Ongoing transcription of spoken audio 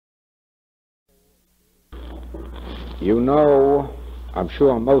You know, I'm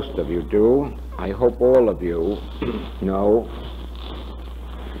sure most of you do, I hope all of you know,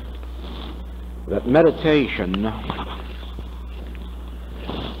 that meditation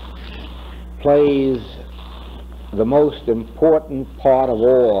plays the most important part of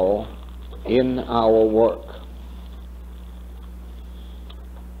all in our work.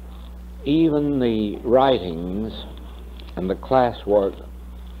 Even the writings and the classwork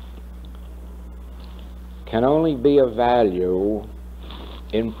can only be of value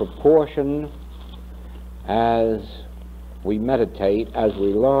in proportion as we meditate, as we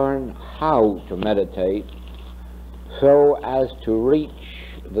learn how to meditate, so as to reach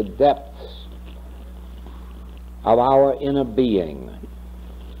the depths of our inner being.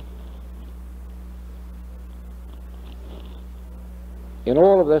 In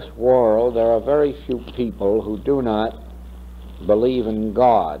all of this world, there are very few people who do not believe in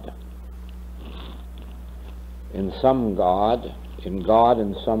God. In God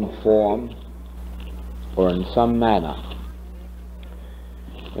in some form or in some manner.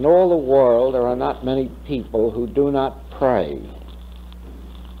 In all the world, there are not many people who do not pray.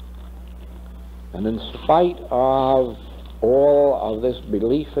 And in spite of all of this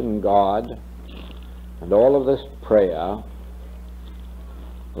belief in God and all of this prayer,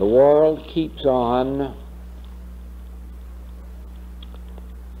 the world keeps on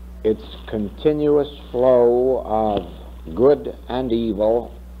its continuous flow of good and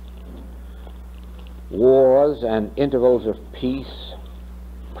evil, wars and intervals of peace,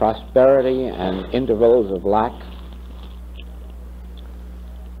 prosperity and intervals of lack,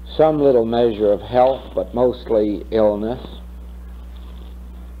 some little measure of health, but mostly illness.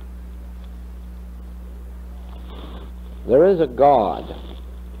 There is a God.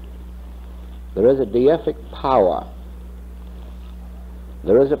 There is a deific power.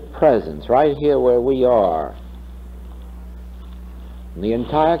 There is a presence right here where we are. The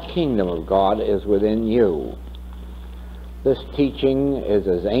entire kingdom of God is within you. This teaching is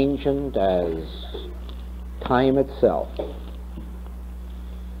as ancient as time itself.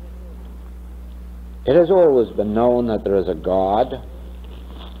 It has always been known that there is a God.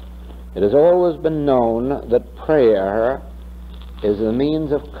 It has always been known that prayer is the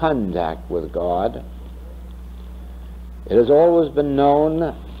means of contact with God. It has always been known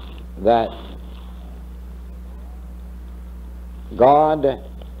that God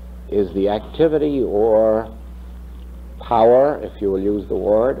is the activity or power, if you will use the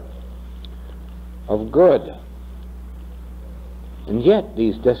word, of good. And yet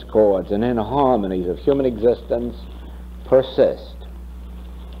these discords and inharmonies of human existence persist.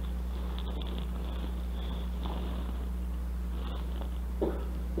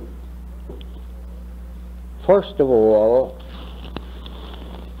 First of all,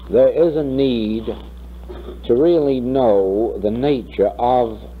 there is a need to really know the nature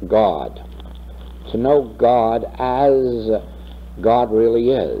of God, to know God as God really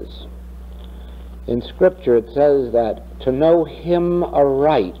is. In Scripture it says that to know Him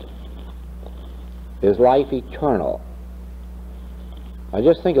aright is life eternal. Now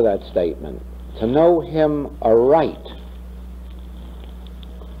just think of that statement, to know Him aright.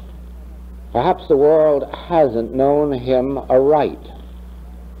 Perhaps the world hasn't known Him aright.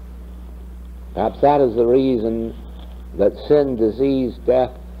 Perhaps that is the reason that sin, disease,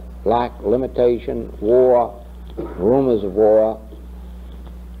 death, lack, limitation, war, rumors of war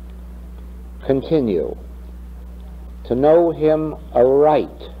continue. To know Him aright.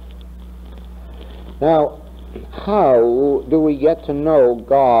 Now, how do we get to know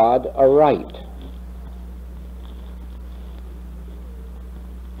God aright?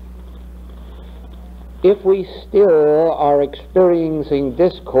 If we still are experiencing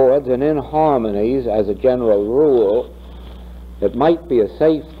discords and inharmonies as a general rule, it might be a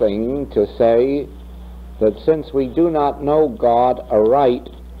safe thing to say that since we do not know God aright,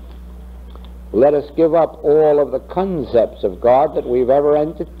 let us give up all of the concepts of God that we've ever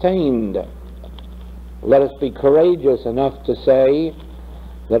entertained. Let us be courageous enough to say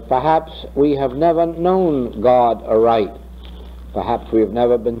that perhaps we have never known God aright. Perhaps we have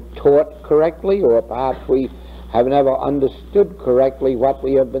never been taught correctly, or perhaps we have never understood correctly what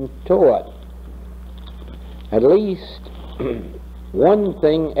we have been taught. At least one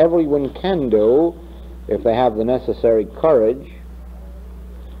thing everyone can do, if they have the necessary courage,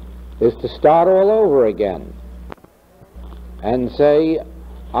 is to start all over again and say,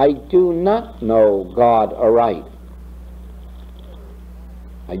 I do not know God aright.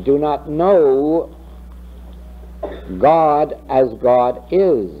 I do not know God as God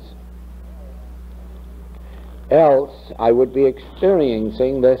is. Else I would be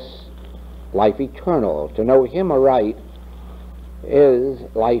experiencing this life eternal. To know Him aright is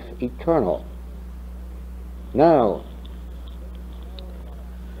life eternal. Now,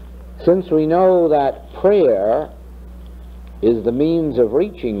 since we know that prayer is the means of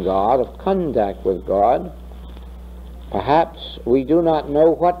reaching God, of contact with God, perhaps we do not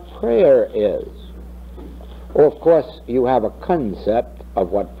know what prayer is. Or, of course, you have a concept of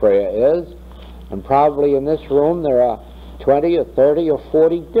what prayer is, and probably in this room there are 20 or 30 or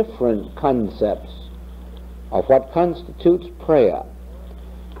 40 different concepts of what constitutes prayer.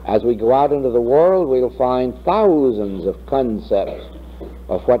 As we go out into the world, we'll find thousands of concepts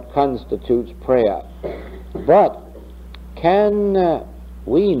of what constitutes prayer. But can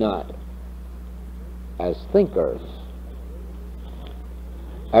we not, as thinkers,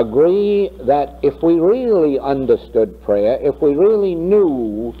 agree that if we really understood prayer, if we really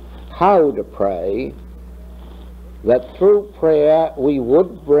knew how to pray, that through prayer we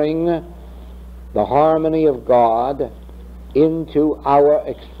would bring the harmony of God into our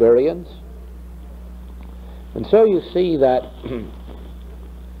experience? And so you see that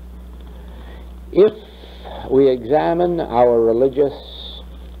if we examine our religious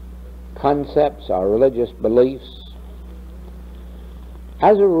concepts, our religious beliefs,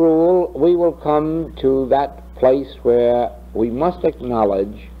 as a rule we will come to that place where we must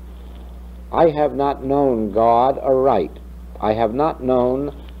acknowledge, I have not known God aright. I have not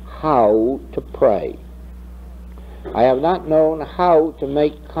known how to pray. I have not known how to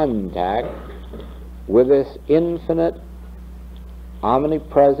make contact with this infinite,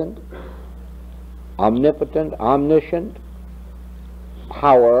 omnipresent, omnipotent, omniscient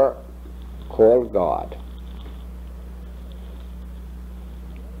power called God.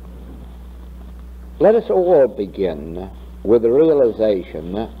 Let us all begin with the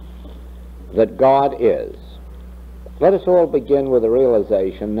realization that God is. Let us all begin with the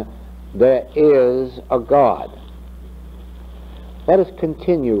realization there is a God. Let us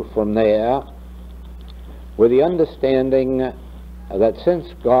continue from there with the understanding that since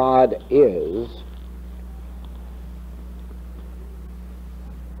God is,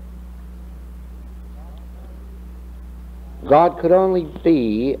 God could only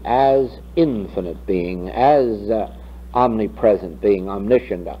be as infinite being, as omnipresent being,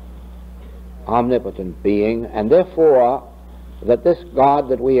 omniscient, omnipotent being, and therefore that this God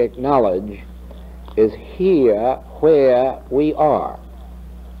that we acknowledge is here where we are.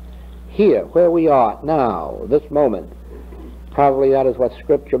 Here where we are now, this moment. Probably that is what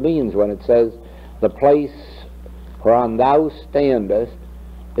Scripture means when it says, the place whereon thou standest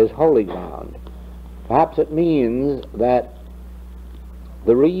is holy ground. Perhaps it means that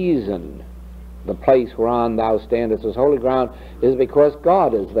the reason the place whereon thou standest is holy ground is because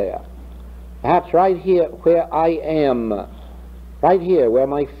God is there. Perhaps right here where I am, right here where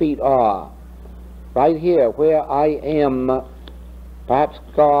my feet are, right here where I am, perhaps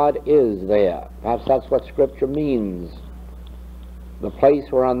God is there. Perhaps that's what Scripture means. The place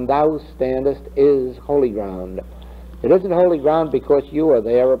whereon thou standest is holy ground. It isn't holy ground because you are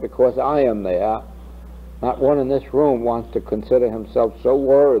there or because I am there. Not one in this room wants to consider himself so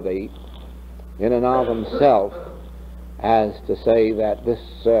worthy in and of himself as to say that this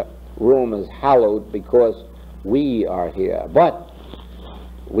room is hallowed because we are here. But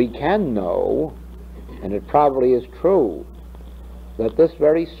we can know, and it probably is true, that this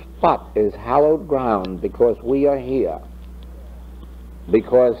very spot is hallowed ground because we are here.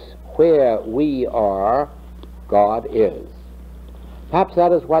 Because where we are, God is. Perhaps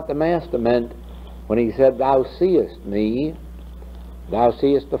that is what the Master meant when he said, thou seest me, thou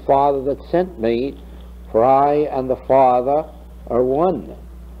seest the Father that sent me, for I and the Father are one.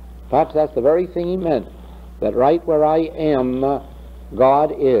 Perhaps that's the very thing he meant, that right where I am,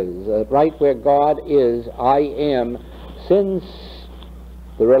 God is. That right where God is, I am, since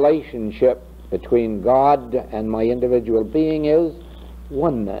the relationship between God and my individual being is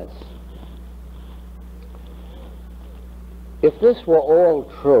oneness. If this were all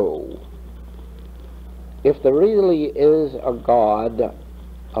true, if there really is a God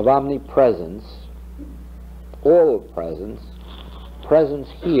of omnipresence, all presence, presence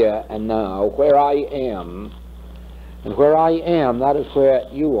here and now, where I am, and where I am, that is where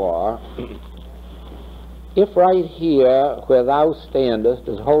you are, if right here where thou standest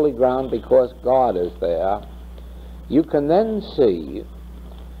is holy ground because God is there, you can then see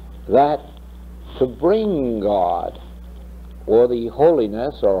that to bring God, or the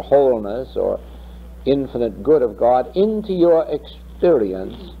holiness or wholeness or infinite good of God into your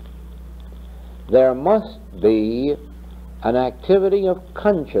experience, there must be an activity of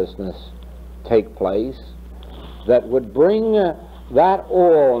consciousness take place that would bring that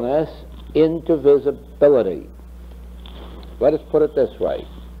allness into visibility. Let us put it this way.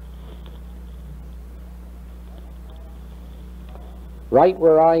 Right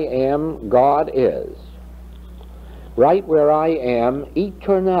where I am, God is. Right where I am,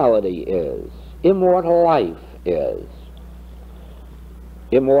 eternality is. Immortal life is.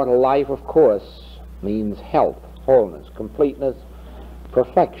 Immortal life, of course, means health, wholeness, completeness,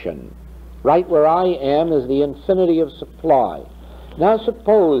 perfection. Right where I am is the infinity of supply. Now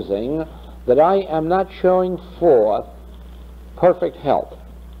supposing that I am not showing forth perfect health,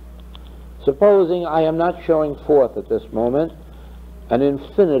 supposing I am not showing forth at this moment an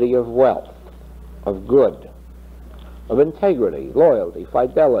infinity of wealth, of good, of integrity, loyalty,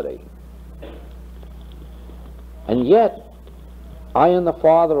 fidelity, and yet I and the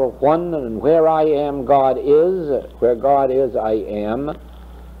Father are one, and where I am, God is. Where God is, I am.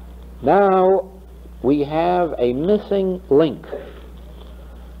 Now we have a missing link.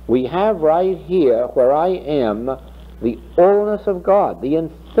 We have right here, where I am, the allness of God, the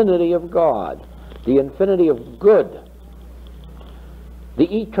infinity of God, the infinity of good, the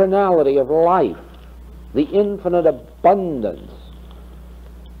eternality of life, the infinite abundance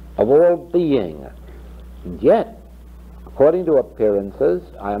of all being. And yet, according to appearances,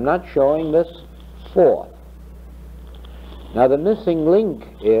 I am not showing this forth. Now the missing link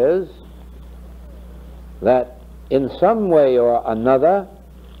is that in some way or another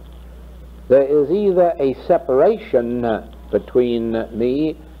there is either a separation between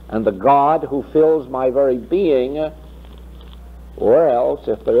me and the God who fills my very being, or else,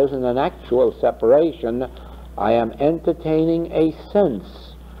 if there isn't an actual separation, I am entertaining a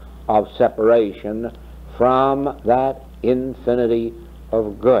sense of separation from that infinity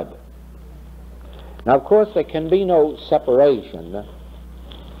of good. Now, of course, there can be no separation,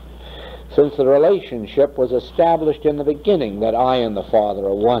 since the relationship was established in the beginning, that I and the Father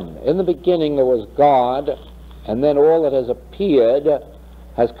are one. In the beginning there was God, and then all that has appeared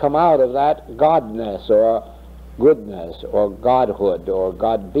has come out of that godness, or goodness, or godhood, or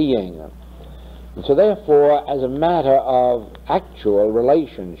God-being. And so therefore, as a matter of actual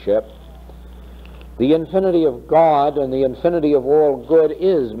relationship, the infinity of God and the infinity of all good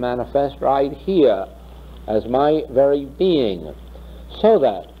is manifest right here as my very being. So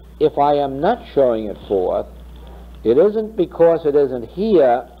that if I am not showing it forth, it isn't because it isn't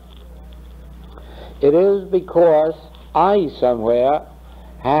here, it is because I somewhere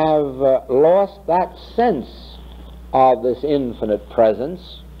have lost that sense of this infinite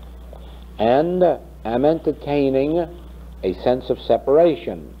presence and am entertaining a sense of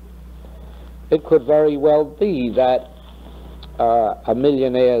separation. It could very well be that a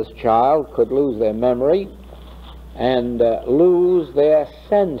millionaire's child could lose their memory and lose their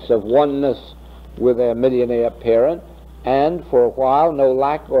sense of oneness with their millionaire parent, and for a while no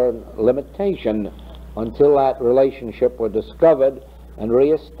lack or limitation until that relationship were discovered and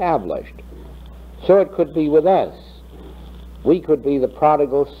reestablished. So it could be with us. We could be the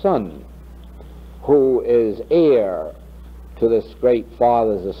prodigal son who is heir to this great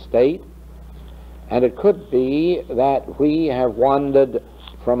father's estate, and it could be that we have wandered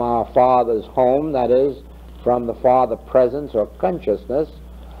from our father's home, that is, from the father presence or consciousness,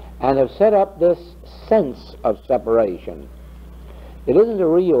 and have set up this sense of separation. It isn't a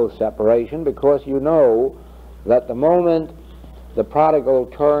real separation, because you know that the moment the prodigal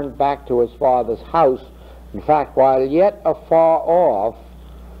turned back to his father's house, in fact, while yet afar off,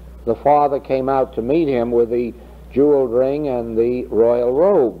 the father came out to meet him with the jeweled ring and the royal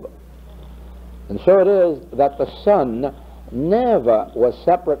robe. And so it is that the son never was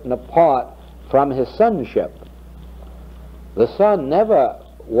separate and apart from his sonship. The son never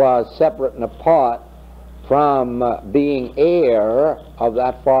was separate and apart from being heir of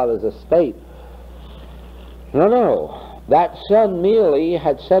that father's estate. No. That son merely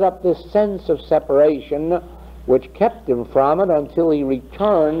had set up this sense of separation which kept him from it until he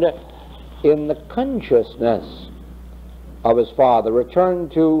returned in the consciousness of his father,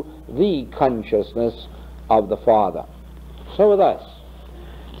 returned to the consciousness of the Father. So with us,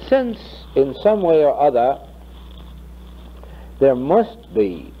 since in some way or other there must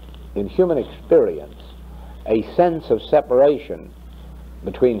be in human experience a sense of separation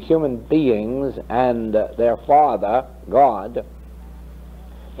between human beings and their Father, God,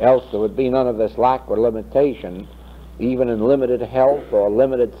 else there would be none of this lack or limitation, even in limited health or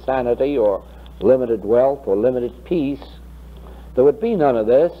limited sanity or limited wealth or limited peace. There would be none of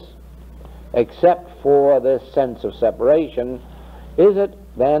this except for this sense of separation. Is it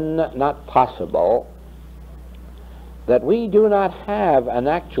then not possible that we do not have an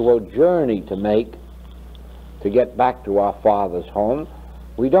actual journey to make to get back to our Father's home,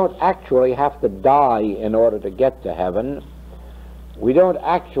 We don't actually have to die in order to get to heaven. We don't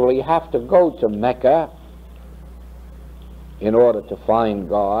actually have to go to Mecca in order to find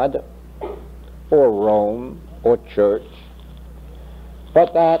God, or Rome, or church,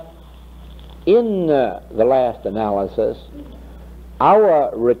 but that in the last analysis,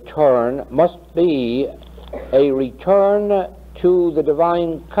 our return must be a return to the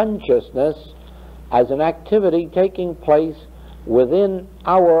divine consciousness as an activity taking place within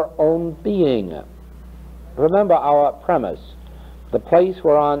our own being. Remember our premise. The place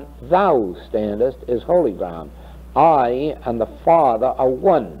whereon thou standest is holy ground. I and the Father are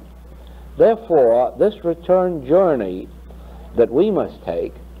one. Therefore, this return journey that we must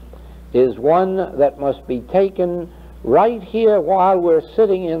take is one that must be taken right here while we're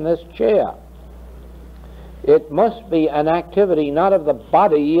sitting in this chair. It must be an activity not of the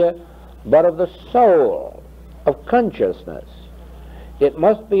body, but of the soul, of consciousness. It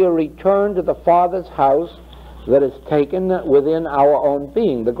must be a return to the Father's house that is taken within our own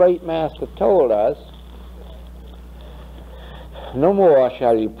being. The great Master told us, no more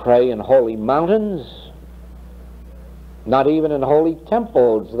shall you pray in holy mountains, not even in holy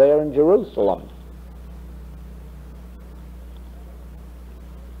temples there in Jerusalem.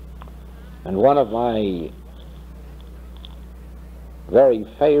 And one of my very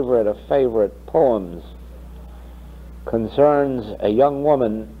favorite of favorite poems concerns a young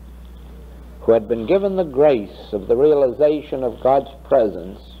woman who had been given the grace of the realization of God's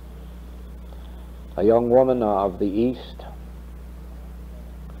presence, a young woman of the East.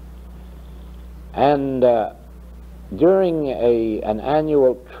 And during an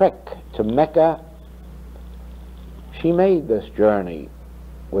annual trek to Mecca, she made this journey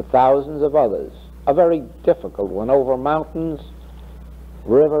with thousands of others, a very difficult one, over mountains,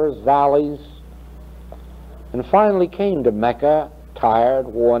 rivers, valleys, and finally came to Mecca, tired,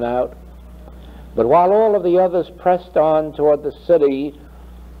 worn out. But while all of the others pressed on toward the city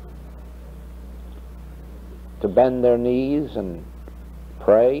to bend their knees and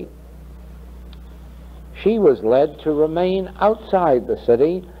pray, she was led to remain outside the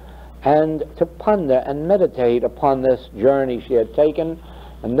city and to ponder and meditate upon this journey she had taken.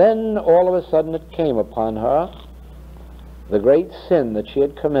 And then all of a sudden it came upon her, the great sin that she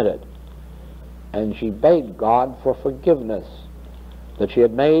had committed. And she begged God for forgiveness, that she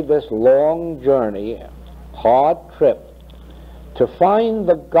had made this long journey, hard trip, to find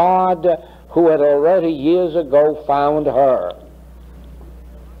the God who had already years ago found her.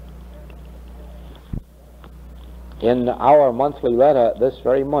 In our monthly letter this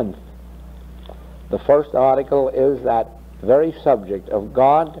very month, the first article is that very subject of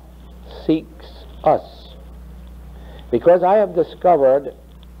God seeks us. Because I have discovered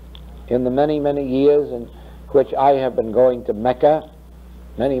in the many, many years in which I have been going to Mecca,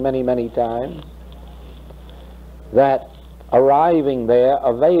 many times, that arriving there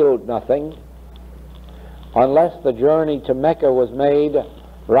availed nothing unless the journey to Mecca was made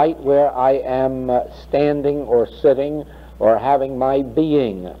right where I am standing or sitting or having my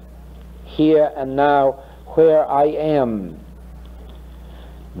being, here and now, where I am.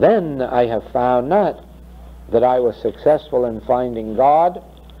 Then I have found not that I was successful in finding God,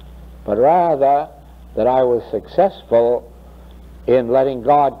 but rather that I was successful in letting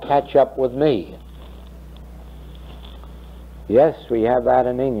God catch up with me. Yes, we have that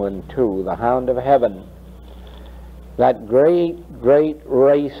in England too, the hound of heaven. That great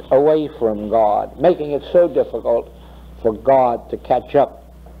race away from God, making it so difficult for God to catch up.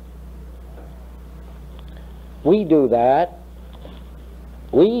 We do that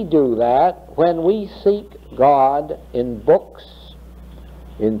when we seek God in books,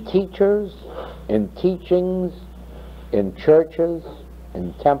 in teachers, in teachings, in churches,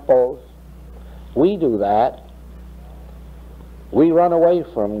 in temples. We do that. We run away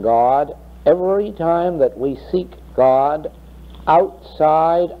from God every time that we seek God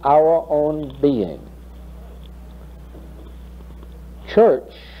outside our own being.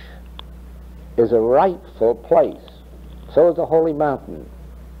 Church is a rightful place. So is the Holy Mountain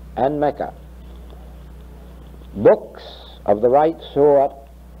and Mecca. Books of the right sort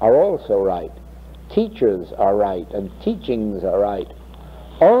are also right. Teachers are right, and teachings are right.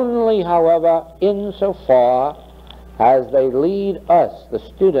 Only, however, insofar as they lead us, the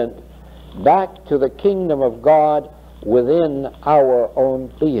student, back to the kingdom of God within our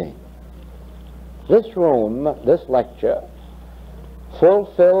own being. This room, this lecture,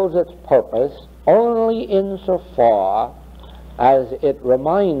 fulfills its purpose only insofar as it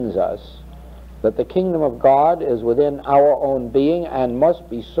reminds us that the kingdom of God is within our own being and must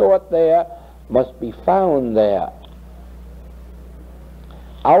be sought there, must be found there.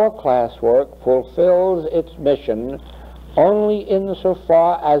 our classwork fulfills its mission only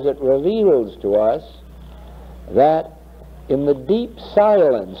insofar as it reveals to us that in the deep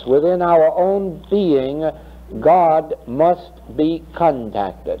silence within our own being, God must be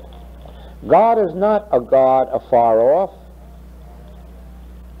contacted. God is not a God afar off.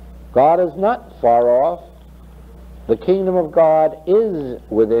 God is not far off. The kingdom of God is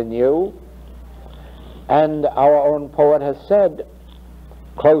within you, and our own poet has said,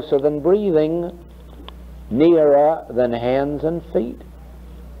 closer than breathing, nearer than hands and feet.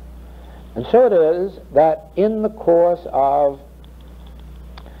 And so it is that in the course of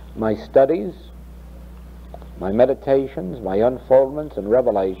my studies, my meditations, my unfoldments and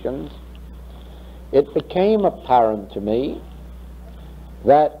revelations, it became apparent to me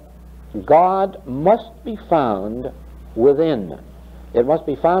that God must be found within. It must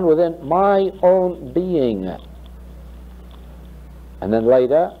be found within my own being. And then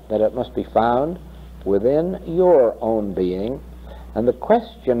later, that it must be found within your own being. And the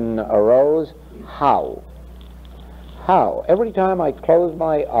question arose, how? How? Every time I close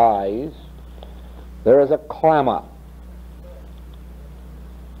my eyes, there is a clamor.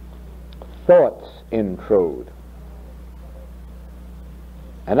 Thoughts intrude.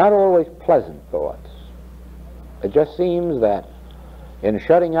 And not always pleasant thoughts. It just seems that in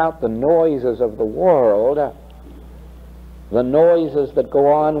shutting out the noises of the world, the noises that go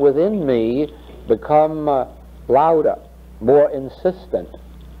on within me become louder, more insistent.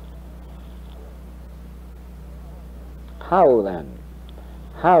 How then?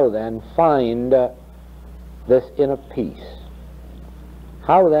 How then find this inner peace?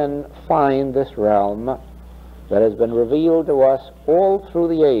 How then find this realm that has been revealed to us all through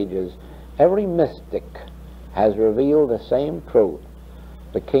the ages? Every mystic has revealed the same truth.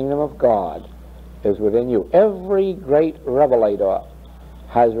 The kingdom of God is within you. Every great revelator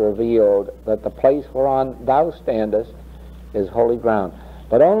has revealed that the place whereon thou standest is holy ground.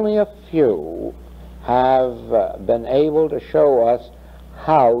 But only a few have been able to show us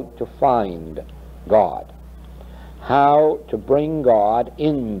how to find God, how to bring God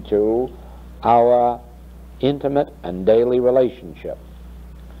into our intimate and daily relationship.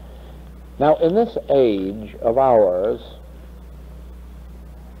 Now, in this age of ours,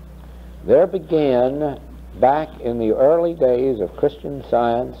 there began, back in the early days of Christian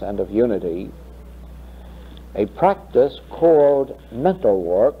Science and of unity, a practice called mental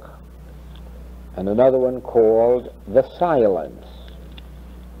work, and another one called the silence.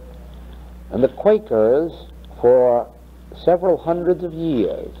 And the Quakers, for several hundreds of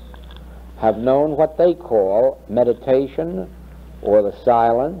years, have known what they call meditation, or the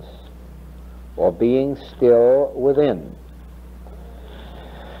silence, or being still within.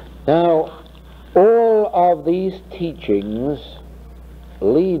 Now, all of these teachings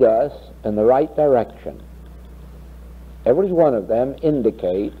lead us in the right direction. Every one of them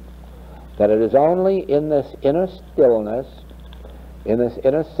indicate that it is only in this inner stillness, in this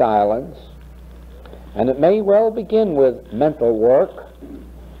inner silence, and it may well begin with mental work,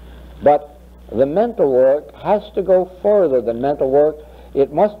 but the mental work has to go further than mental work.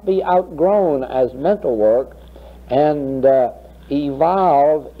 It must be outgrown as mental work and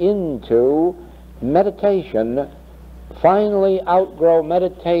evolve into meditation, finally outgrow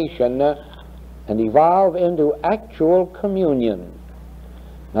meditation and evolve into actual communion.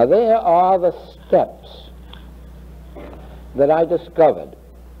 Now, there are the steps that I discovered.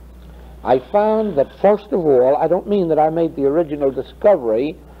 I found that, first of all, I don't mean that I made the original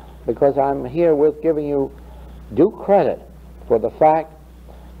discovery, because I'm herewith giving you due credit for the fact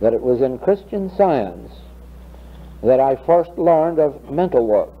that it was in Christian Science that I first learned of mental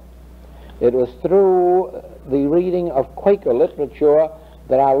work. It was through the reading of Quaker literature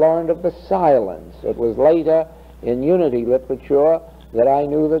that I learned of the silence. It was later in unity literature that I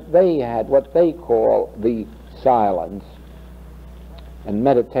knew that they had what they call the silence and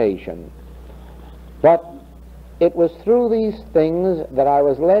meditation. But it was through these things that I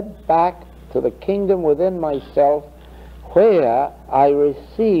was led back to the kingdom within myself, where I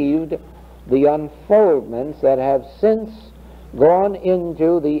received the unfoldments that have since gone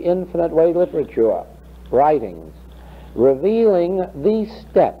into the infinite way literature, writings, revealing these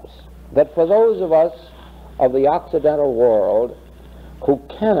steps that for those of us of the Occidental world who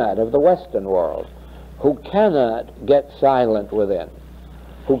cannot, of the Western world, who cannot get silent within,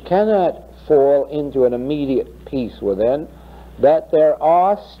 who cannot fall into an immediate peace within, that there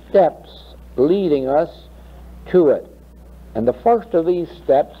are steps leading us to it. And the first of these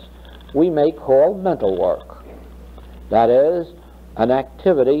steps we may call mental work. That is, an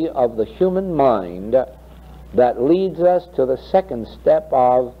activity of the human mind that leads us to the second step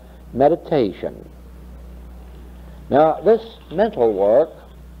of meditation. Now, this mental work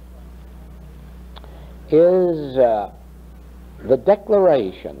is the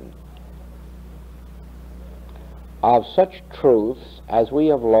declaration of such truths as we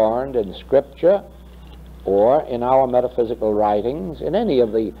have learned in Scripture or in our metaphysical writings, in any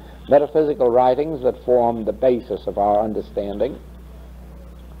of the metaphysical writings that form the basis of our understanding.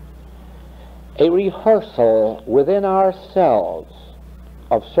 A rehearsal within ourselves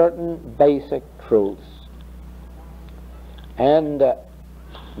of certain basic truths, and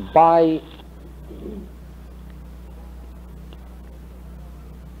by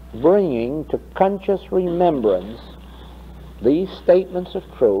bringing to conscious remembrance these statements of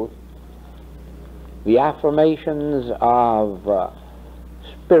truth, the affirmations of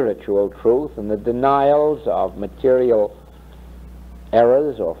spiritual truth and the denials of material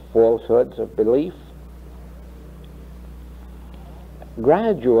errors or falsehoods of belief,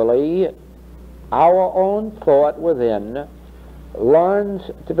 gradually our own thought within learns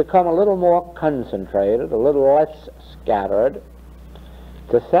to become a little more concentrated, a little less scattered,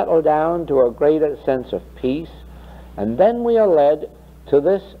 to settle down to a greater sense of peace, and then we are led to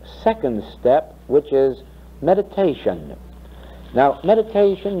this second step, which is meditation. Now,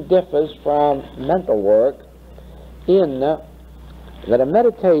 meditation differs from mental work in that a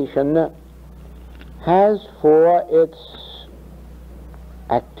meditation has for its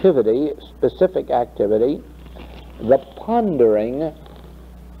activity, specific activity, the pondering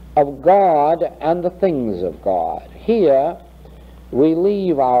of God and the things of God. Here we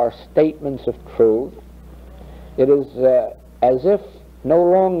leave our statements of truth. It is as if no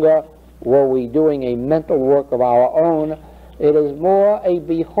longer were we doing a mental work of our own. It is more a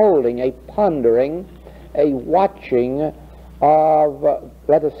beholding, a pondering, a watching of,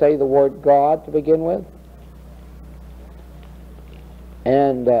 let us say, the word God to begin with,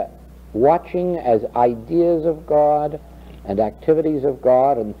 and watching as ideas of God and activities of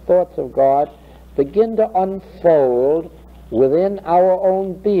God and thoughts of God begin to unfold within our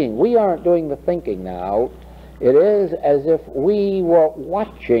own being. We aren't doing the thinking now. It is as if we were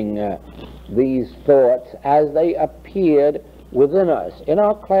watching these thoughts as they appeared within us. In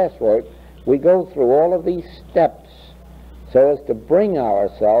our classwork, we go through all of these steps so as to bring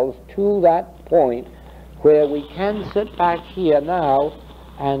ourselves to that point where we can sit back here now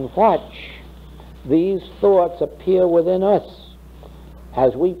and watch these thoughts appear within us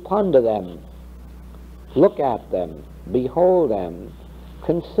as we ponder them, look at them, behold them,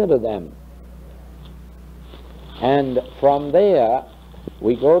 consider them. And from there,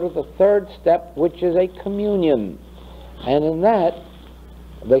 we go to the third step, which is a communion. And in that,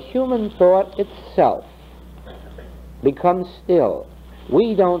 the human thought itself becomes still.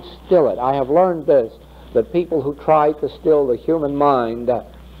 We don't still it. I have learned this, that people who try to still the human mind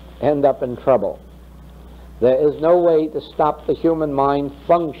end up in trouble. There is no way to stop the human mind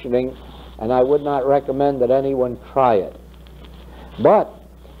functioning, and I would not recommend that anyone try it. But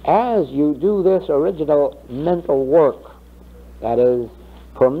as you do this original mental work, that is,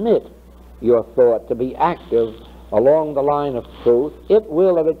 permit your thought to be active along the line of truth, it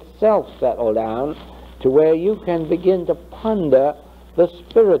will of itself settle down to where you can begin to ponder the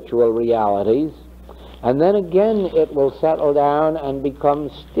spiritual realities, and then again it will settle down and become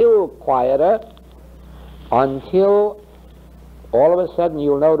still quieter until all of a sudden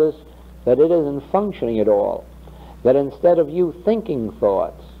you'll notice that it isn't functioning at all. That instead of you thinking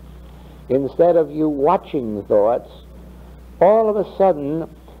thoughts, instead of you watching thoughts, all of a sudden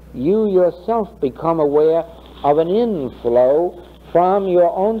you yourself become aware of an inflow from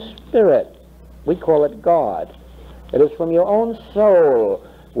your own spirit. We call it God. It is from your own soul,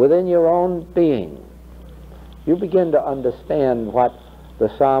 within your own being. You begin to understand what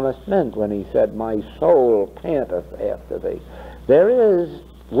the psalmist meant when he said, "My soul panteth after thee." There is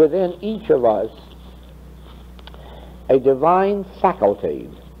within each of us a divine faculty.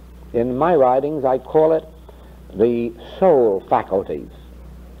 In my writings I call it the soul faculties,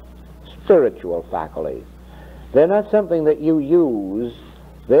 spiritual faculties. They're not something that you use,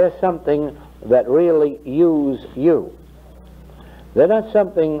 they're something that really use you. They're not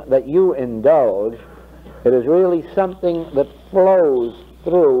something that you indulge, it is really something that flows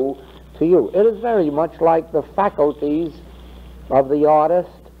through to you. It is very much like the faculties of the artist,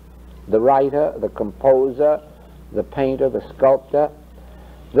 the writer, the composer, the painter, the sculptor.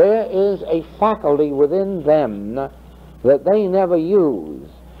 There is a faculty within them that they never use.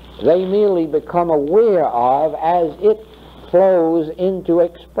 They merely become aware of as it flows into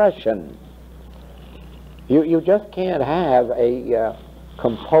expression. You just can't have a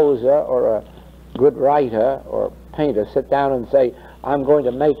composer or a good writer or painter sit down and say, I'm going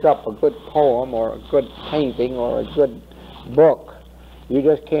to make up a good poem or a good painting or a good book. You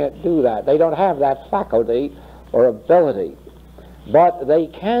just can't do that. They don't have that faculty or ability. But they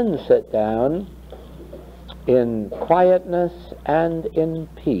can sit down in quietness and in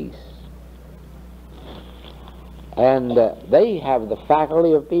peace. And they have the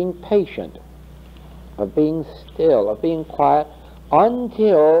faculty of being patient, of being still, of being quiet,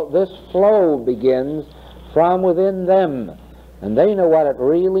 until this flow begins from within them. And they know what it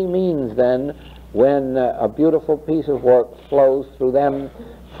really means then when a beautiful piece of work flows through them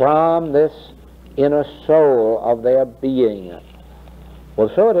from this inner soul of their being.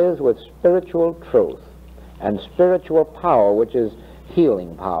 Well, so it is with spiritual truth and spiritual power, which is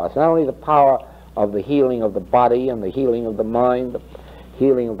healing power. It's not only the power of the healing of the body and the healing of the mind, the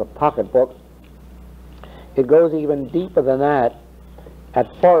healing of the pocketbook. It goes even deeper than that. At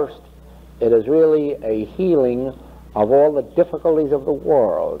first, it is really a healing of all the difficulties of the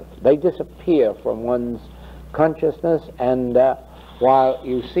world. They disappear from one's consciousness, and while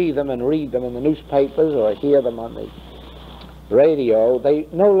you see them and read them in the newspapers or hear them on the radio, they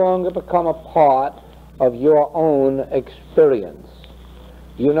no longer become a part of your own experience.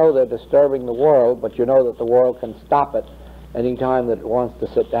 You know they're disturbing the world, but you know that the world can stop it any time that it wants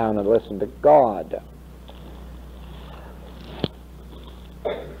to sit down and listen to God.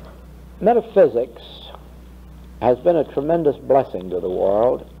 Metaphysics has been a tremendous blessing to the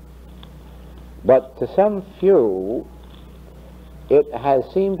world, but to some few it has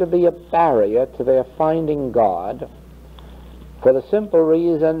seemed to be a barrier to their finding God, for the simple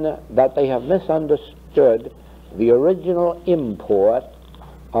reason that they have misunderstood the original import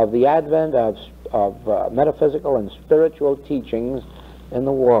of the advent of metaphysical and spiritual teachings in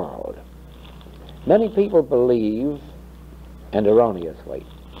the world. Many people believe, and erroneously,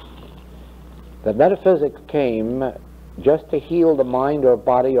 that metaphysics came just to heal the mind or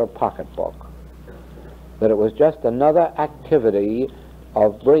body or pocketbook, that it was just another activity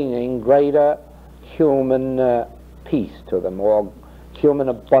of bringing greater human peace to them, or human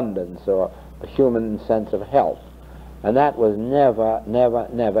abundance, or a human sense of health. And that was never, never,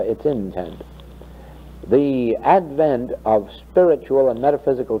 never its intent. The advent of spiritual and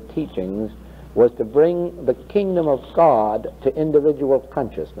metaphysical teachings was to bring the kingdom of God to individual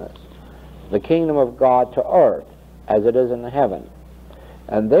consciousness, the kingdom of God to earth as it is in heaven.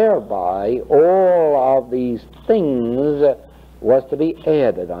 And thereby all of these things was to be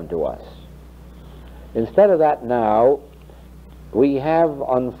added unto us. Instead of that now, we have,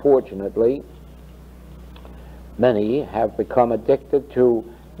 unfortunately, many have become addicted to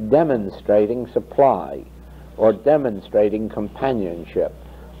demonstrating supply, or demonstrating companionship,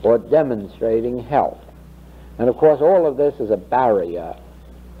 or demonstrating health. And of course all of this is a barrier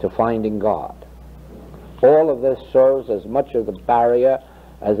to finding God. All of this serves as much as a barrier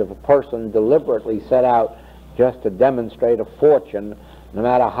as if a person deliberately set out just to demonstrate a fortune, no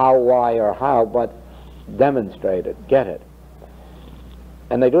matter how, why, or how, but demonstrate it, get it.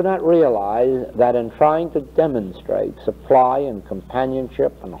 And they do not realize that in trying to demonstrate supply and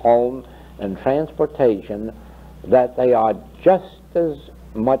companionship and home and transportation, that they are just as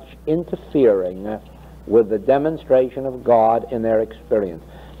much interfering with the demonstration of God in their experience.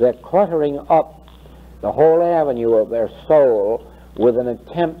 They're cluttering up the whole avenue of their soul with an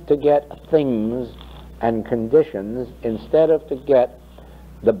attempt to get things and conditions instead of to get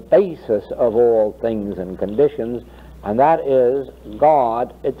the basis of all things and conditions, and that is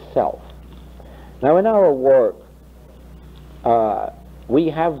God itself. Now in our work, we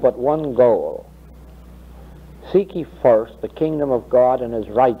have but one goal. Seek ye first the kingdom of God and his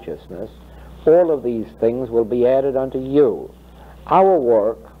righteousness. All of these things will be added unto you. Our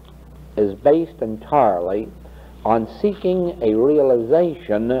work is based entirely on seeking a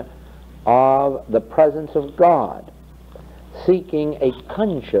realization of the presence of God, seeking a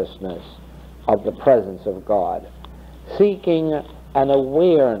consciousness of the presence of God, seeking an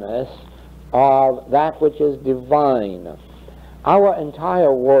awareness of that which is divine. Our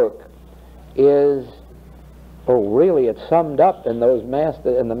entire work is, really it's summed up in those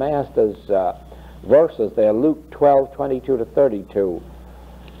in the Master's verses there, Luke 12:22 to 32.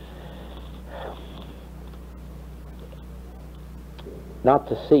 Not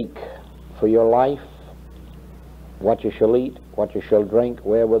to seek for your life what you shall eat, what you shall drink,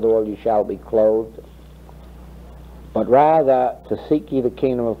 wherewithal you shall be clothed, but rather to seek ye the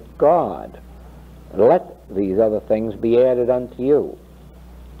kingdom of God. Let these other things be added unto you.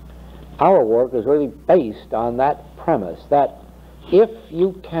 Our work is really based on that premise, that if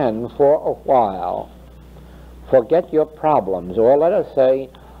you can for a while forget your problems, or let us say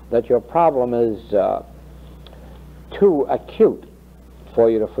that your problem is too acute for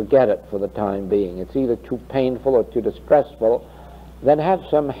you to forget it for the time being, it's either too painful or too distressful, then have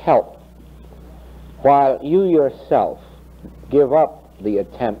some help while you yourself give up the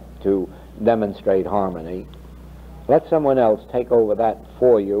attempt to demonstrate harmony. Let someone else take over that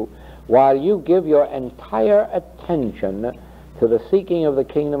for you while you give your entire attention to the seeking of the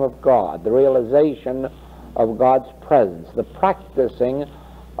kingdom of God, the realization of God's presence, the practicing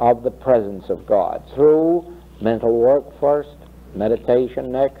of the presence of God through mental work first,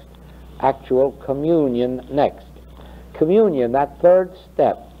 meditation next, actual communion next. Communion, that third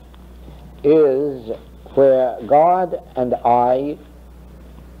step, is where God and I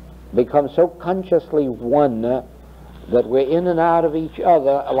become so consciously one that we're in and out of each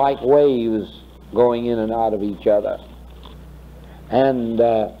other like waves going in and out of each other. And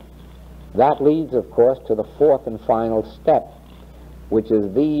that leads, of course, to the fourth and final step, which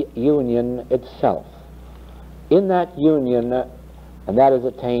is the union itself. In that union, and that is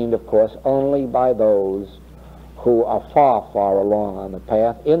attained, of course, only by those who are far, far along on the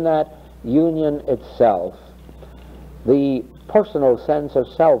path, in that union itself, the personal sense of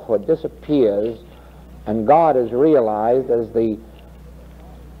selfhood disappears, and God is realized as the...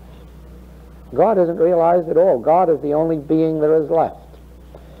 God isn't realized at all. God is the only being there is left.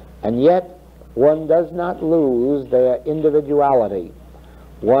 And yet, one does not lose their individuality.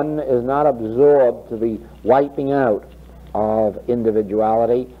 One is not absorbed to the wiping out of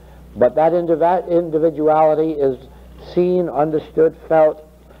individuality, but that individuality is seen, understood, felt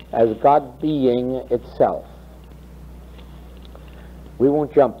as God being itself. We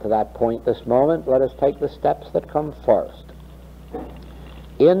won't jump to that point this moment. Let us take the steps that come first.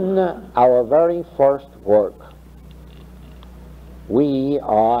 In our very first work, we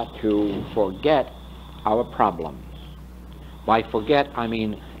are to forget our problems. By forget, I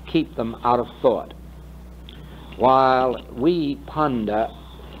mean keep them out of thought, while we ponder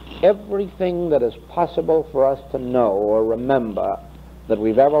everything that is possible for us to know or remember that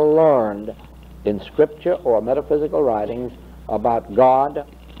we've ever learned in Scripture or metaphysical writings about God,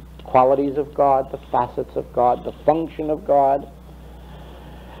 qualities of God, the facets of God, the function of God,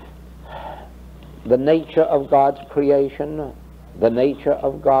 the nature of God's creation, the nature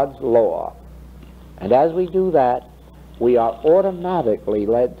of God's law. And as we do that, we are automatically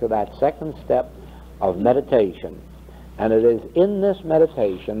led to that second step of meditation. And it is in this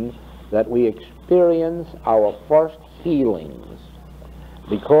meditation that we experience our first healings,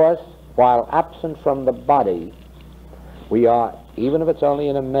 because while absent from the body, we are, even if it's only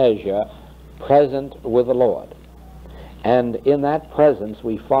in a measure, present with the Lord. And in that presence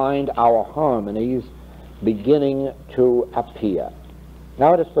we find our harmonies beginning to appear.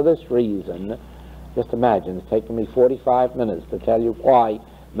 Now it is for this reason, just imagine, it's taken me 45 minutes to tell you why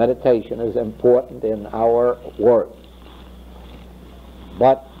meditation is important in our work.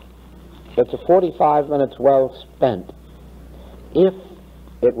 But it's a 45 minutes well spent if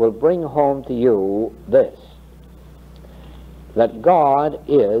it will bring home to you this, that God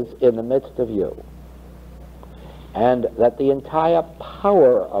is in the midst of you, and that the entire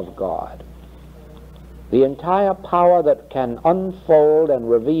power of God, the entire power that can unfold and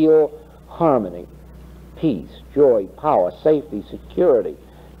reveal harmony, peace, joy, power, safety, security,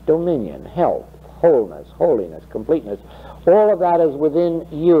 dominion, health, wholeness, holiness, completeness, all of that is within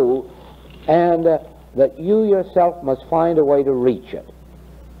you, and that you yourself must find a way to reach it.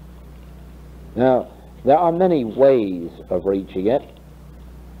 Now, there are many ways of reaching it.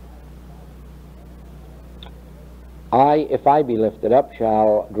 I, if I be lifted up,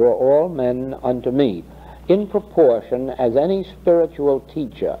 shall draw all men unto me. In proportion as any spiritual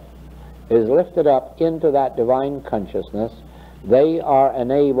teacher is lifted up into that divine consciousness, they are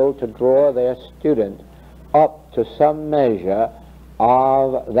enabled to draw their student up to some measure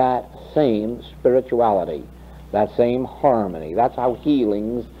of that same spirituality, that same harmony. That's how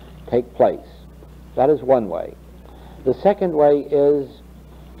healings take place. That is one way. The second way is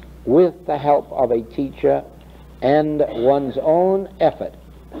with the help of a teacher and one's own effort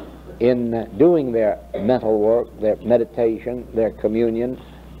in doing their mental work, their meditation, their communion,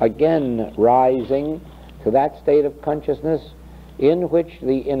 again rising to that state of consciousness in which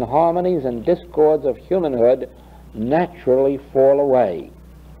the inharmonies and discords of humanhood naturally fall away.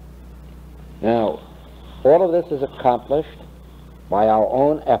 Now, all of this is accomplished by our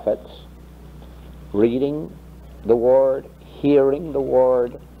own efforts, reading the Word, hearing the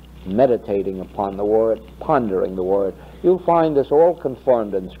Word, meditating upon the Word, pondering the Word. You'll find this all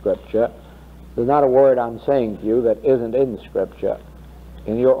confirmed in Scripture. There's not a word I'm saying to you that isn't in Scripture,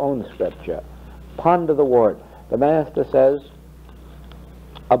 in your own Scripture. Ponder the Word. The Master says,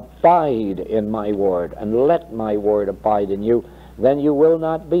 abide in my word, and let my word abide in you, then you will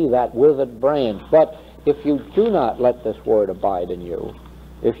not be that withered branch. But if you do not let this word abide in you,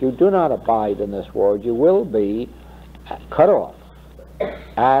 if you do not abide in this word, you will be cut off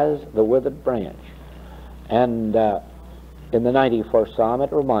as the withered branch. And in the 91st Psalm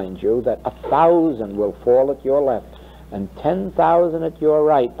it reminds you that 1,000 will fall at your left and 10,000 at your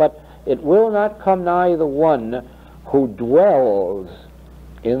right, but it will not come nigh the one who dwells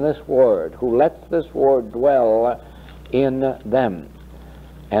in this word, who lets this word dwell in them.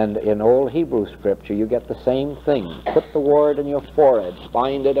 And in old Hebrew scripture you get the same thing. Put the word in your forehead,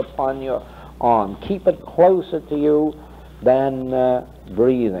 bind it upon your arm, keep it closer to you than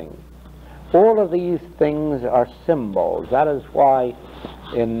breathing. All of these things are symbols. That is why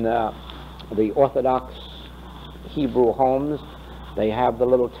in the Orthodox Hebrew homes they have the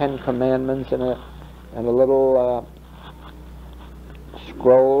little 10 Commandments in a little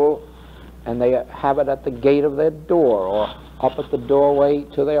scroll, and they have it at the gate of their door or up at the doorway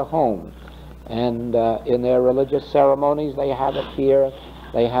to their home. And in their religious ceremonies they have it here,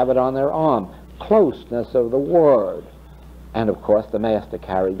 they have it on their arm. Closeness of the word. And of course the Master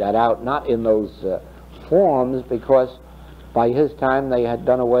carried that out, not in those forms, because by his time they had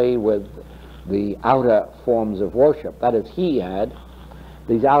done away with the outer forms of worship. That is, he had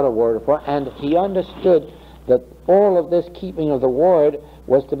these outer word, and he understood that all of this keeping of the word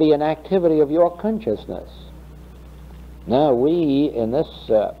was to be an activity of your consciousness. Now we, in this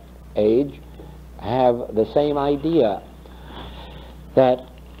age, have the same idea, that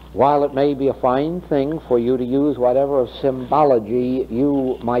while it may be a fine thing for you to use whatever of symbology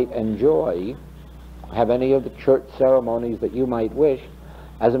you might enjoy, have any of the church ceremonies that you might wish,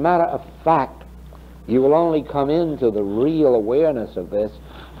 as a matter of fact, you will only come into the real awareness of this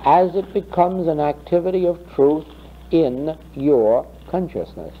as it becomes an activity of truth in your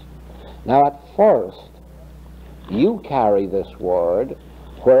consciousness. Now at first, you carry this word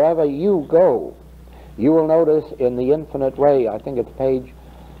wherever you go. You will notice in the Infinite Way, I think it's page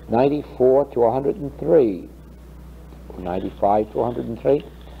 94 to 103, 95 to 103,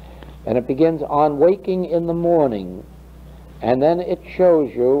 and it begins on waking in the morning, and then it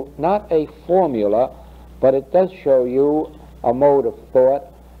shows you not a formula, but it does show you a mode of thought,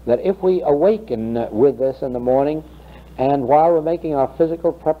 that if we awaken with this in the morning, and while we're making our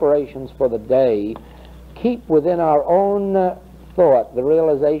physical preparations for the day, keep within our own thought the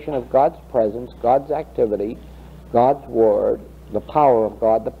realization of God's presence, God's activity, God's word, the power of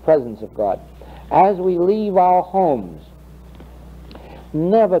God, the presence of God. As we leave our homes,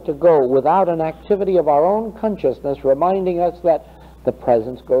 never to go without an activity of our own consciousness reminding us that the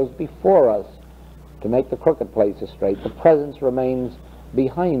presence goes before us to make the crooked places straight. The presence remains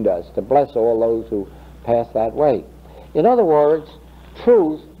behind us to bless all those who pass that way. In other words,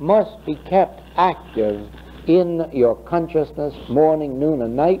 truth must be kept active in your consciousness morning, noon,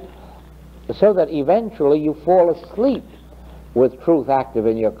 and night, so that eventually you fall asleep with truth active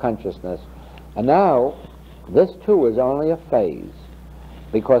in your consciousness. And now, this too is only a phase,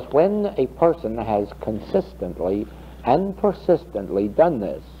 because when a person has consistently and persistently done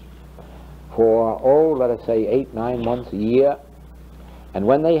this for, let us say 8, 9 months, a year, and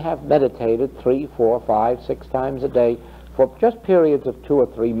when they have meditated 3, 4, 5, 6 times a day for just periods of 2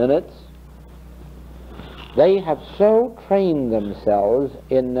 or 3 minutes, they have so trained themselves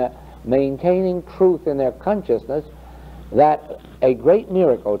in maintaining truth in their consciousness that a great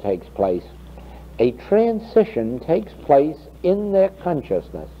miracle takes place. A transition takes place in their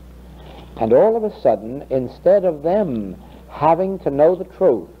consciousness. And all of a sudden, instead of them having to know the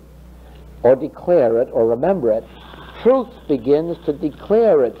truth, or declare it, or remember it, truth begins to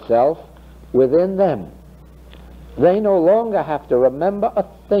declare itself within them. They no longer have to remember a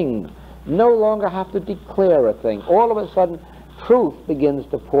thing, no longer have to declare a thing. All of a sudden, truth begins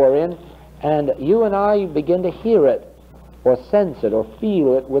to pour in, and you and I begin to hear it, or sense it, or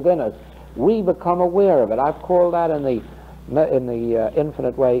feel it within us. We become aware of it. I've called that in the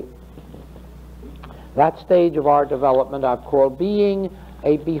Infinite Way, that stage of our development I've called being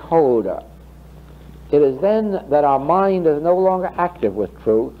a beholder. It is then that our mind is no longer active with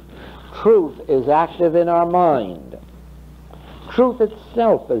truth. Truth is active in our mind. Truth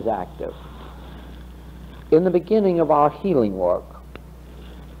itself is active. In the beginning of our healing work,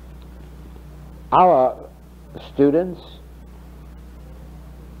 our students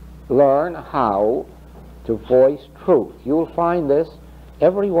learn how to voice truth. You'll find this,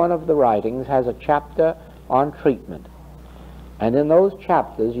 every one of the writings has a chapter on treatment. And in those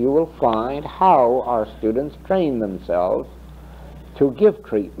chapters you will find how our students train themselves to give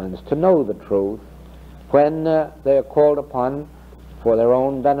treatments, to know the truth when they are called upon for their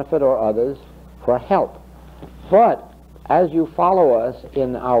own benefit or others, for help. But as you follow us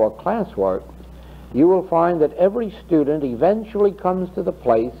in our classwork, you will find that every student eventually comes to the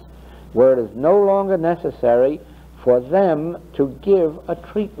place where it is no longer necessary for them to give a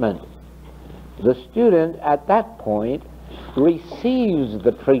treatment. The student at that point receives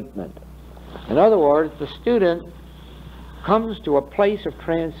the treatment. In other words, the student comes to a place of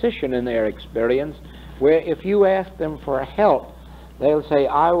transition in their experience where if you ask them for help, they'll say,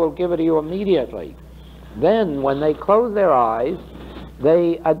 I will give it to you immediately. Then, when they close their eyes,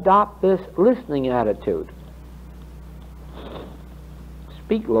 they adopt this listening attitude.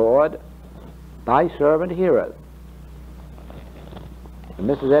 Speak, Lord, thy servant heareth. And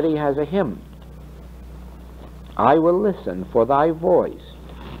Mrs. Eddy has a hymn. I will listen for thy voice.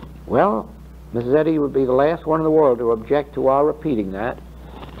 Well, Mrs. Eddy would be the last one in the world to object to our repeating that.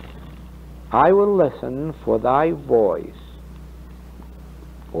 I will listen for thy voice.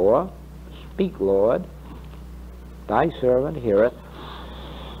 Or, speak, Lord, thy servant heareth.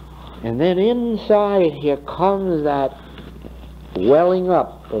 And then inside here comes that welling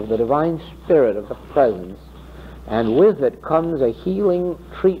up of the divine spirit of the presence, and with it comes a healing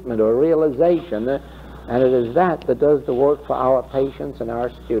treatment or realization, and it is that that does the work for our patients and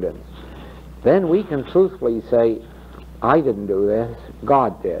our students. Then we can truthfully say, I didn't do this,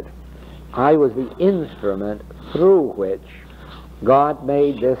 God did. I was the instrument through which God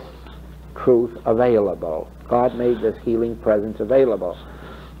made this truth available. God made this healing presence available.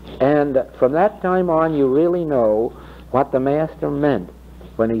 And from that time on, you really know what the Master meant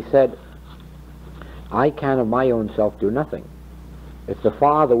when he said, I can of my own self do nothing. It's the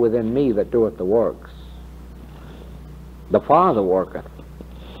Father within me that doeth the works. The Father worketh,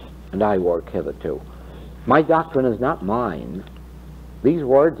 and I work hitherto. My doctrine is not mine. These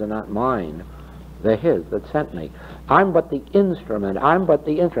words are not mine. They're his that sent me. I'm but the instrument. I'm but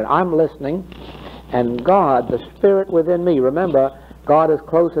the instrument. I'm listening, and God, the Spirit within me, remember, God is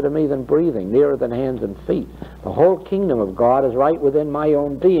closer to me than breathing, nearer than hands and feet. The whole kingdom of God is right within my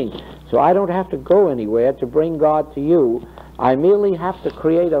own being. So I don't have to go anywhere to bring God to you. I merely have to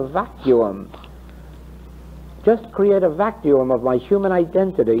create a vacuum. Just create a vacuum of my human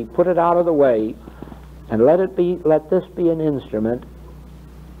identity, put it out of the way, and let this be an instrument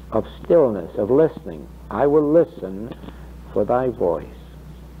of stillness, of listening. I will listen for thy voice.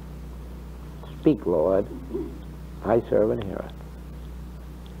 Speak, Lord, thy servant heareth.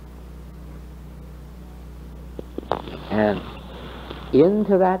 And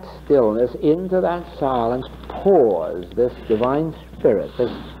into that stillness, into that silence, pours this divine spirit,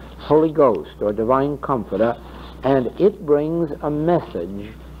 this Holy Ghost or divine comforter, and it brings a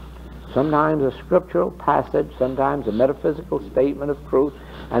message, sometimes a scriptural passage, sometimes a metaphysical statement of truth,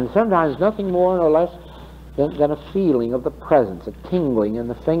 and sometimes nothing more nor less than a feeling of the presence, a tingling in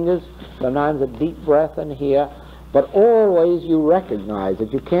the fingers, sometimes a deep breath in here, but always you recognize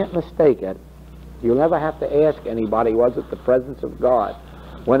it. You can't mistake it. You'll never have to ask anybody, was it the presence of God?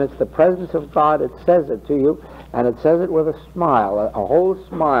 When it's the presence of God, it says it to you, and it says it with a smile. A whole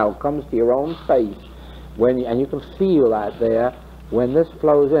smile comes to your own face, and you can feel that there when this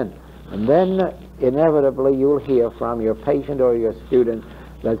flows in. And then, inevitably, you'll hear from your patient or your student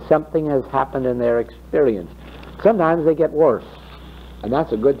that something has happened in their experience. Sometimes they get worse, and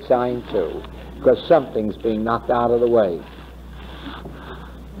that's a good sign, too, because something's being knocked out of the way.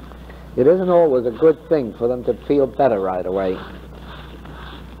 It isn't always a good thing for them to feel better right away.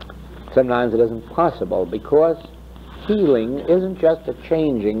 Sometimes it isn't possible, because healing isn't just a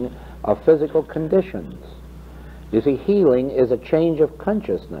changing of physical conditions. You see, healing is a change of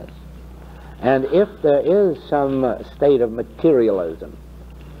consciousness. And if there is some state of materialism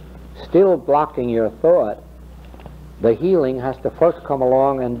still blocking your thought, the healing has to first come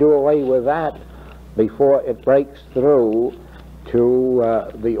along and do away with that before it breaks through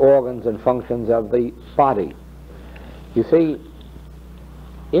to the organs and functions of the body. You see,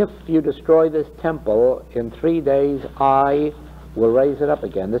 if you destroy this temple, in 3 days I will raise it up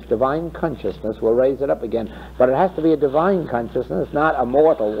again. This divine consciousness will raise it up again. But it has to be a divine consciousness, not a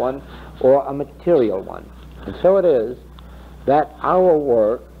mortal one or a material one. And so it is that our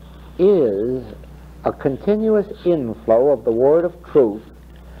work is a continuous inflow of the word of truth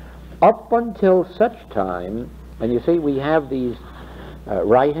up until such time. And you see, we have these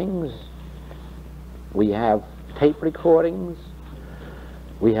writings, we have tape recordings,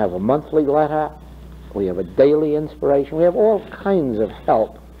 we have a monthly letter, we have a daily inspiration, we have all kinds of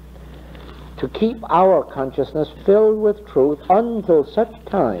help to keep our consciousness filled with truth until such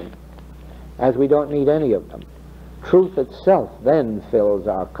time as we don't need any of them. Truth itself then fills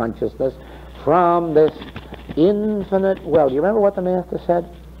our consciousness from this infinite well. Do you remember what the Master said?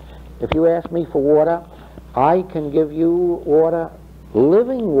 If you ask me for water, I can give you water,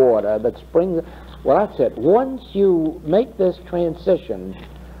 living water that springs. Well, that's it. Once you make this transition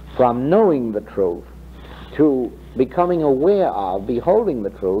from knowing the truth to becoming aware of, beholding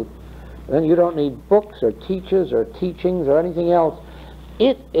the truth, then you don't need books or teachers or teachings or anything else.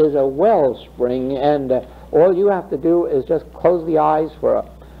 It is a wellspring, and all you have to do is just close the eyes for a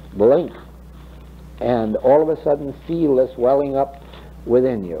blink, and all of a sudden feel this welling up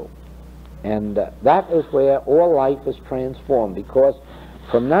within you. And that is where all life is transformed, because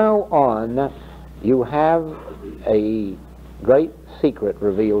from now on you have a great secret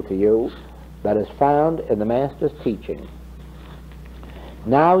revealed to you that is found in the Master's teaching.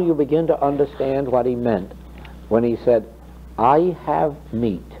 Now you begin to understand what he meant when he said, I have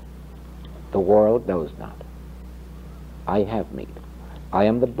meat the world knows not. I have meat. I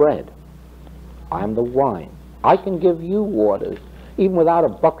am the bread. I am the wine. I can give you waters even without a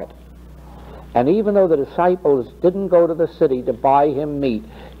bucket. And even though the disciples didn't go to the city to buy him meat,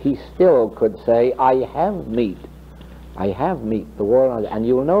 he still could say, I have meat. I have meat the world knows. And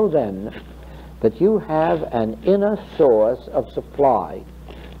you'll know then that you have an inner source of supply.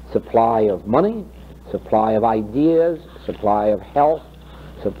 Supply of money, supply of ideas, supply of health,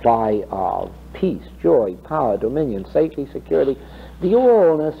 supply of peace, joy, power, dominion, safety, security, the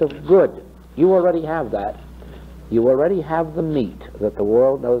allness of good. You already have that. You already have the meat that the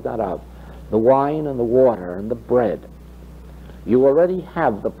world knows not of, the wine and the water and the bread. You already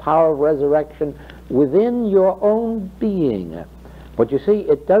have the power of resurrection within your own being. But you see,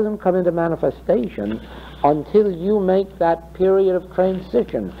 it doesn't come into manifestation until you make that period of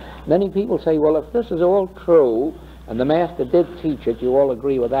transition. Many people say, well, if this is all true, and the Master did teach it, you all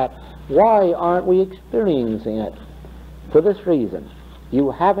agree with that, why aren't we experiencing it? For this reason,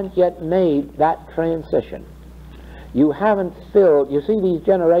 you haven't yet made that transition. You haven't filled, you see, these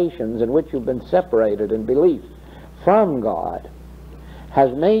generations in which you've been separated in belief from God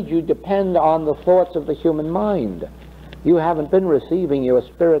has made you depend on the thoughts of the human mind. You haven't been receiving your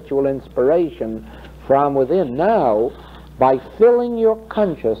spiritual inspiration from within. Now, by filling your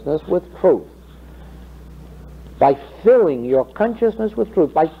consciousness with truth, by filling your consciousness with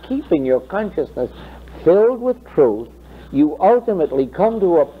truth, by keeping your consciousness filled with truth, you ultimately come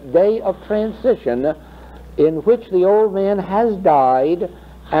to a day of transition in which the old man has died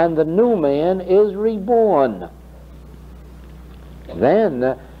and the new man is reborn.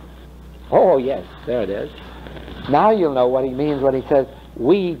 Then, oh yes, there it is. Now you'll know what he means when he says,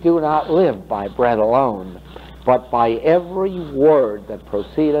 we do not live by bread alone, but by every word that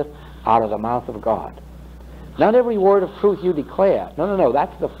proceedeth out of the mouth of God. Not every word of truth you declare. No,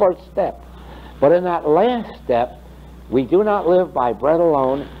 that's the first step. But in that last step, we do not live by bread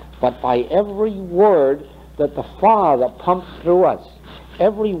alone, but by every word that the Father pumps through us.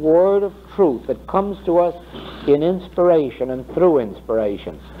 Every word of truth that comes to us in inspiration and through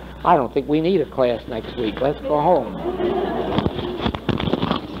inspiration. I don't think we need a class next week. Let's go home.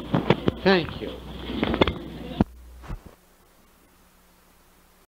 Thank you.